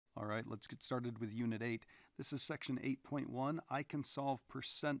All right, let's get started with Unit 8. This is Section 8.1. I can solve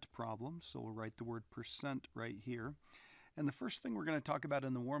percent problems. So we'll write the word percent right here. And the first thing we're going to talk about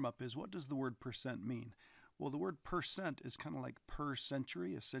in the warm-up is, what does the word percent mean? Well, the word percent is kind of like per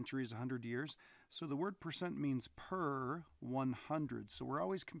century. A century is 100 years. So the word percent means per 100. So we're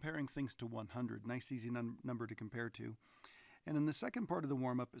always comparing things to 100. Nice, easy number to compare to. And in the second part of the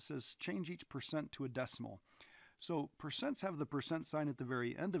warm-up, it says change each percent to a decimal. So percents have the percent sign at the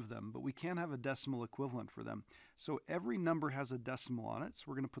very end of them, but we can't have a decimal equivalent for them. So every number has a decimal on it, so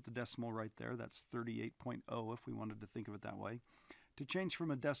we're going to put the decimal right there. That's 38.0 if we wanted to think of it that way. To change from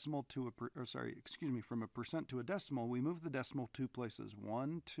a decimal to from a percent to a decimal, we move the decimal two places,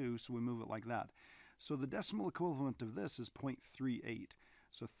 1, 2, so we move it like that. So the decimal equivalent of this is 0.38.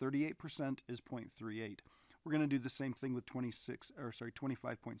 So 38% is 0.38. We're going to do the same thing with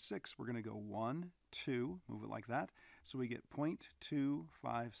 25.6. We're going to go 1, 2, move it like that. So we get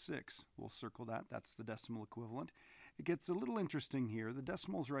 0.256. We'll circle that. That's the decimal equivalent. It gets a little interesting here. The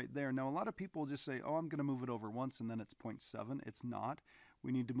decimal's right there. Now, a lot of people just say, oh, I'm going to move it over once, and then it's 0.7. It's not.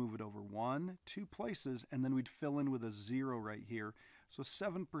 We need to move it over 1, 2 places, and then we'd fill in with a 0 right here. So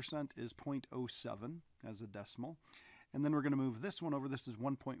 7% is 0.07 as a decimal. And then we're going to move this one over. This is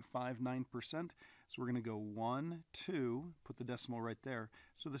 1.59%. So we're going to go 1, 2, put the decimal right there.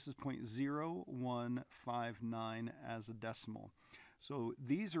 So this is 0.0159 as a decimal. So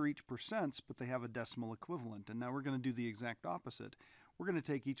these are each percents, but they have a decimal equivalent. And now we're going to do the exact opposite. We're going to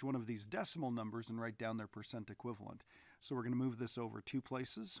take each one of these decimal numbers and write down their percent equivalent. So we're going to move this over 2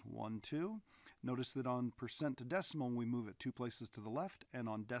 places, 1, 2. Notice that on percent to decimal, we move it 2 places to the left, and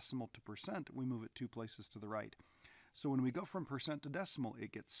on decimal to percent, we move it 2 places to the right. So when we go from percent to decimal,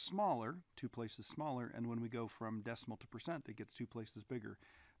 it gets smaller, 2 places smaller, and when we go from decimal to percent, it gets 2 places bigger.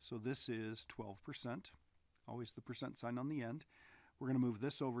 So this is 12%, always the percent sign on the end. We're going to move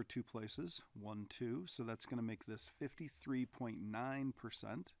this over 2 places, 1, 2, so that's going to make this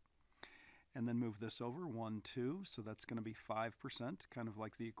 53.9%. And then move this over, 1, 2, so that's going to be 5%, kind of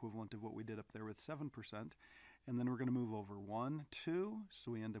like the equivalent of what we did up there with 7%. And then we're going to move over 1, 2,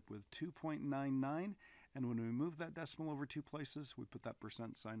 so we end up with 2.99. And when we move that decimal over 2 places, we put that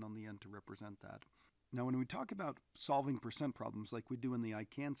percent sign on the end to represent that. Now, when we talk about solving percent problems like we do in the I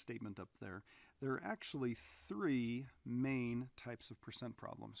can statement up there, there are actually 3 main types of percent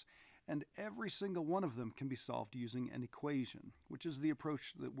problems. And every single one of them can be solved using an equation, which is the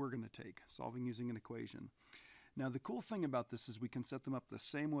approach that we're going to take, solving using an equation. Now, the cool thing about this is we can set them up the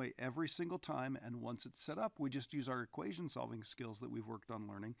same way every single time, and once it's set up, we just use our equation solving skills that we've worked on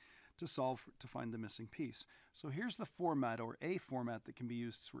learning to find the missing piece. So here's the format, or a format, that can be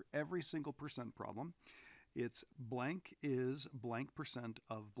used for every single percent problem. It's blank is blank percent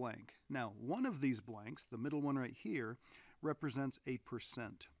of blank. Now, one of these blanks, the middle one right here, represents a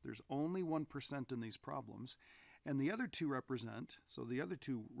percent. There's only 1% in these problems, and the other two represent, so the other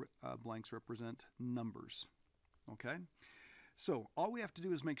two blanks represent numbers. Okay? So all we have to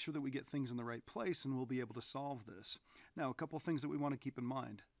do is make sure that we get things in the right place, and we'll be able to solve this. Now, a couple things that we want to keep in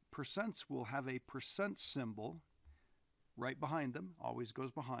mind. Percents will have a percent symbol right behind them, always goes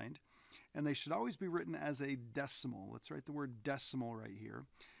behind, and they should always be written as a decimal. Let's write the word decimal right here.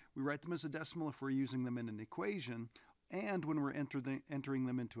 We write them as a decimal if we're using them in an equation and when we're entering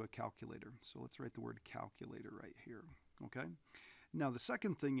them into a calculator. So let's write the word calculator right here, okay? Now, the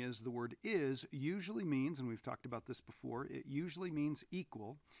second thing is the word is usually means, and we've talked about this before, it usually means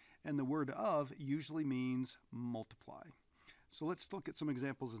equal, and the word of usually means multiply. So let's look at some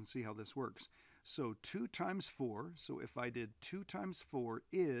examples and see how this works. So 2 times 4, so if I did 2 times 4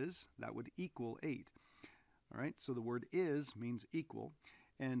 is, that would equal 8. All right, so the word is means equal.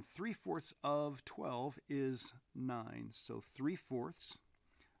 And 3/4 of 12 is 9. So 3/4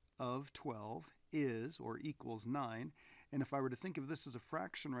 of 12 is, or equals, 9. And if I were to think of this as a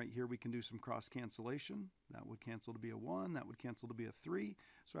fraction right here, we can do some cross cancellation. That would cancel to be a 1. That would cancel to be a 3.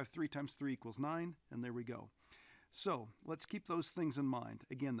 So I have 3 times 3 equals 9, and there we go. So let's keep those things in mind.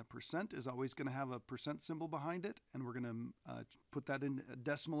 Again, the percent is always going to have a percent symbol behind it, and we're going to put that in a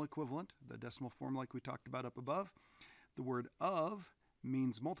decimal equivalent, the decimal form like we talked about up above. The word of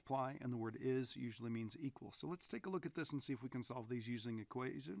means multiply, and the word is usually means equal. So let's take a look at this and see if we can solve these using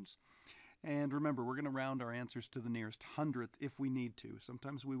equations. And remember, we're going to round our answers to the nearest hundredth if we need to.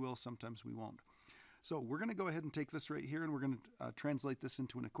 Sometimes we will, sometimes we won't. So we're going to go ahead and take this right here, and we're going to translate this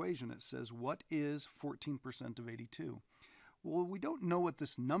into an equation. It says, what is 14% of 82? Well, we don't know what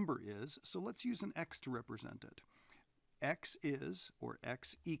this number is, so let's use an x to represent it. X is, or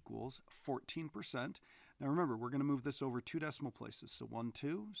x equals, 14%. Now remember, we're going to move this over 2 decimal places. So 1,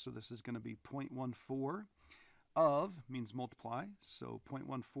 2, so this is going to be 0.14 Of means multiply, so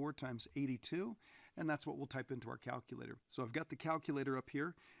 0.14 times 82, and that's what we'll type into our calculator. So I've got the calculator up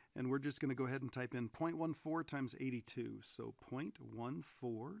here, and we're just going to go ahead and type in 0.14 times 82. So 0.14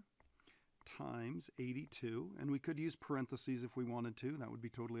 times 82, and we could use parentheses if we wanted to. That would be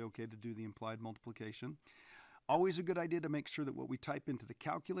totally okay to do the implied multiplication. Always a good idea to make sure that what we type into the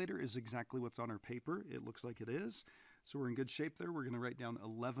calculator is exactly what's on our paper. It looks like it is. So we're in good shape there. We're going to write down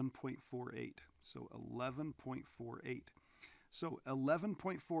 11.48. So 11.48. So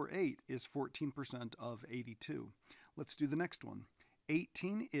 11.48 is 14% of 82. Let's do the next one.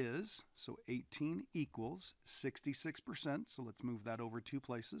 18 is, so 18 equals 66%. So let's move that over 2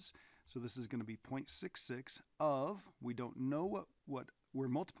 places. So this is going to be 0.66 of, we don't know what we're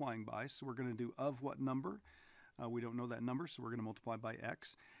multiplying by, so we're going to do of what number? We don't know that number, so we're going to multiply by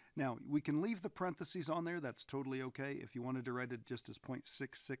x. Now, we can leave the parentheses on there. That's totally okay. If you wanted to write it just as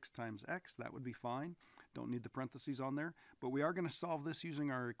 0.66 times x, that would be fine. Don't need the parentheses on there. But we are going to solve this using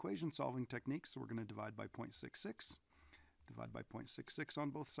our equation solving technique, so we're going to divide by 0.66. Divide by 0.66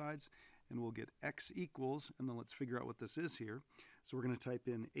 on both sides, and we'll get x equals, and then let's figure out what this is here. So we're going to type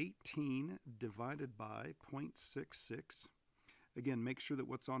in 18 divided by 0.66. Again, make sure that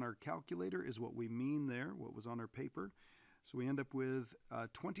what's on our calculator is what we mean there, what was on our paper. So we end up with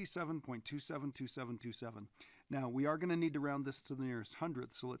 27.272727. Now, we are going to need to round this to the nearest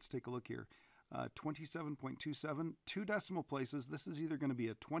hundredth, so let's take a look here. 27.27, 2 decimal places. This is either going to be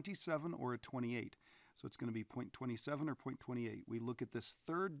a 27 or a 28. So it's going to be 0.27 or 0.28. We look at this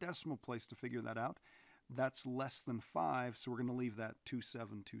third decimal place to figure that out. That's less than 5, so we're going to leave that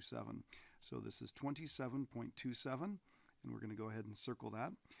 2727. So this is 27.27. And we're going to go ahead and circle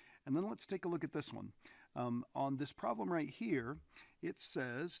that. And then let's take a look at this one. On this problem right here, it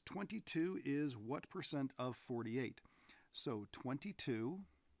says 22 is what percent of 48? So 22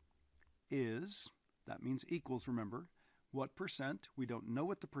 is, that means equals, remember, what percent? We don't know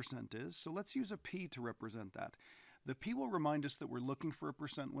what the percent is, so let's use a p to represent that. The p will remind us that we're looking for a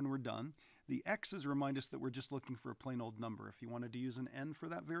percent when we're done. The x's remind us that we're just looking for a plain old number. If you wanted to use an n for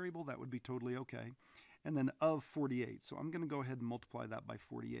that variable, that would be totally okay. And then of 48. So I'm going to go ahead and multiply that by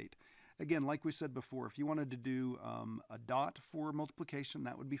 48. Again, like we said before, if you wanted to do a dot for multiplication,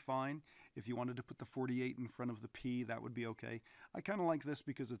 that would be fine. If you wanted to put the 48 in front of the p, that would be okay. I kind of like this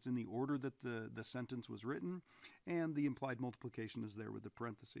because it's in the order that the sentence was written, and the implied multiplication is there with the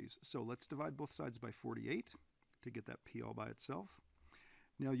parentheses. So let's divide both sides by 48 to get that p all by itself.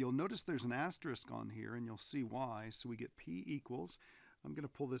 Now you'll notice there's an asterisk on here, and you'll see why. So we get p equals, I'm going to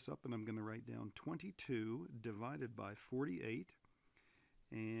pull this up and I'm going to write down 22 divided by 48.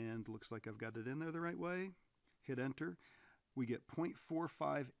 And looks like I've got it in there the right way. Hit enter. We get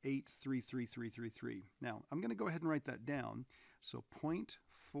 0.4583333. Now, I'm going to go ahead and write that down. So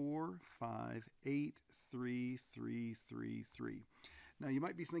 0.4583333. Now, you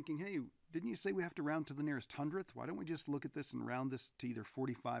might be thinking, hey, didn't you say we have to round to the nearest hundredth? Why don't we just look at this and round this to either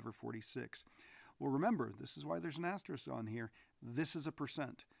 45 or 46? Well, remember, this is why there's an asterisk on here. This is a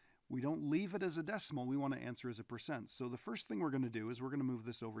percent. We don't leave it as a decimal. We want to answer as a percent. So the first thing we're going to do is we're going to move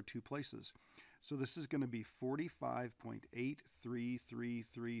this over 2 places. So this is going to be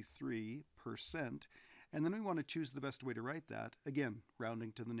 45.83333%. And then we want to choose the best way to write that. Again,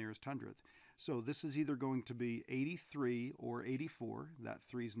 rounding to the nearest hundredth. So this is either going to be 83 or 84. That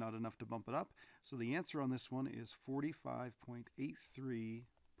 3 is not enough to bump it up. So the answer on this one is 45.83%.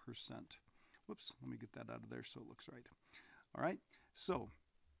 Whoops, let me get that out of there so it looks right. All right, so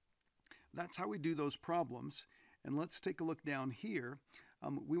that's how we do those problems. And let's take a look down here.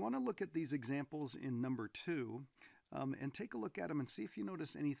 We want to look at these examples in number 2 and take a look at them and see if you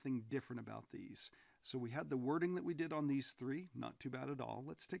notice anything different about these. So we had the wording that we did on these 3, not too bad at all.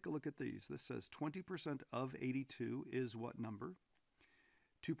 Let's take a look at these. This says 20% of 82 is what number?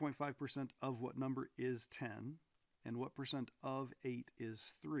 2.5% of what number is 10? And what percent of 8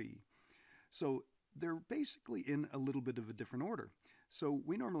 is 3? So they're basically in a little bit of a different order. So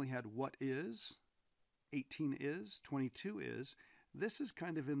we normally had what is, 18 is, 22 is. This is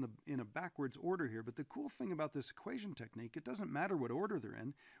kind of in a backwards order here, but the cool thing about this equation technique, it doesn't matter what order they're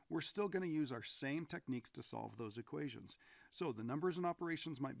in, we're still going to use our same techniques to solve those equations. So the numbers and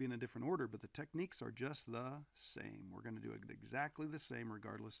operations might be in a different order, but the techniques are just the same. We're going to do it exactly the same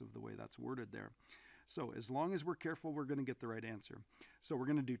regardless of the way that's worded there. So as long as we're careful, we're going to get the right answer. So we're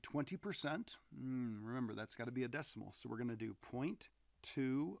going to do 20%. Remember, that's got to be a decimal. So we're going to do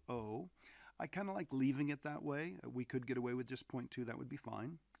 0.20. I kind of like leaving it that way. We could get away with just 0.2. That would be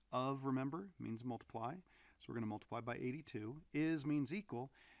fine. Of, remember, means multiply. So we're going to multiply by 82. Is means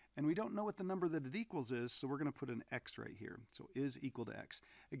equal. And we don't know what the number that it equals is, so we're going to put an x right here. So is equal to x.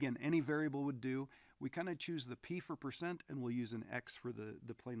 Again, any variable would do. we kind of choose the P for percent and we'll use an X for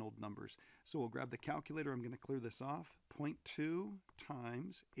the plain old numbers. So we'll grab the calculator. I'm going to clear this off. 0.2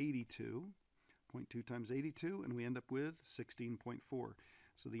 times 82. 0.2 times 82, and we end up with 16.4.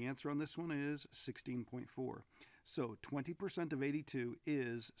 So the answer on this one is 16.4. So 20% of 82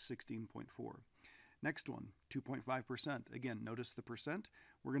 is 16.4. Next one, 2.5%. Again, notice the percent.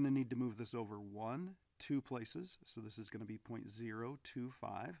 We're going to need to move this over 2 places. So this is going to be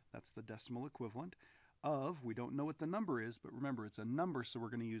 0.025. That's the decimal equivalent of, we don't know what the number is, but remember it's a number, so we're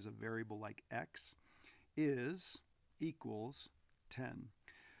going to use a variable like x, is equals 10.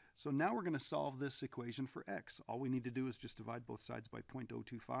 So now we're going to solve this equation for x. All we need to do is just divide both sides by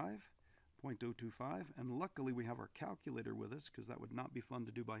 0.025, and luckily we have our calculator with us because that would not be fun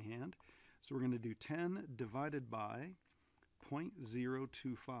to do by hand. So we're going to do 10 divided by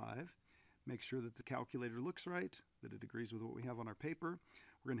 0.025. Make sure that the calculator looks right, that it agrees with what we have on our paper.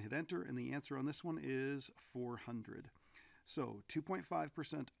 We're going to hit enter, and the answer on this one is 400. So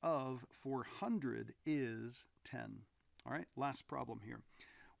 2.5% of 400 is 10. All right, last problem here.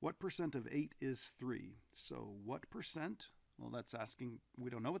 What percent of 8 is 3? So what percent? Well, that's asking,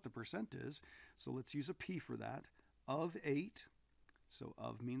 we don't know what the percent is, so let's use a P for that. Of 8, so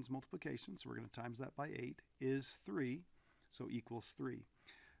of means multiplication, so we're going to times that by 8, is 3, so equals 3.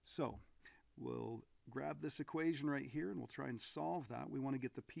 So we'll grab this equation right here and we'll try and solve that. We want to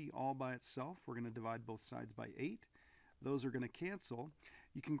get the P all by itself. We're going to divide both sides by 8. Those are going to cancel.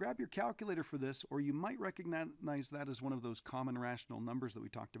 You can grab your calculator for this, or you might recognize that as one of those common rational numbers that we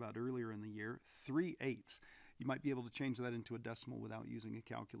talked about earlier in the year, 3/8. You might be able to change that into a decimal without using a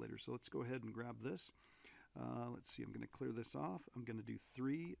calculator. So let's go ahead and grab this. Let's see, I'm going to clear this off. I'm going to do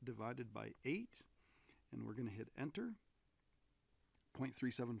 3 divided by 8, and we're going to hit enter.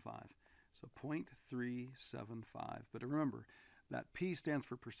 0.375. So 0.375. But remember, that P stands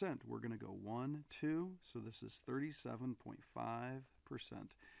for percent. We're going to go 1, 2, so this is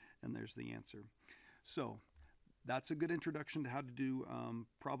 37.5%, and there's the answer. So that's a good introduction to how to do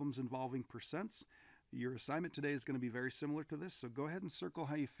problems involving percents. Your assignment today is going to be very similar to this, so go ahead and circle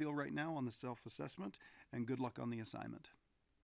how you feel right now on the self-assessment, and good luck on the assignment.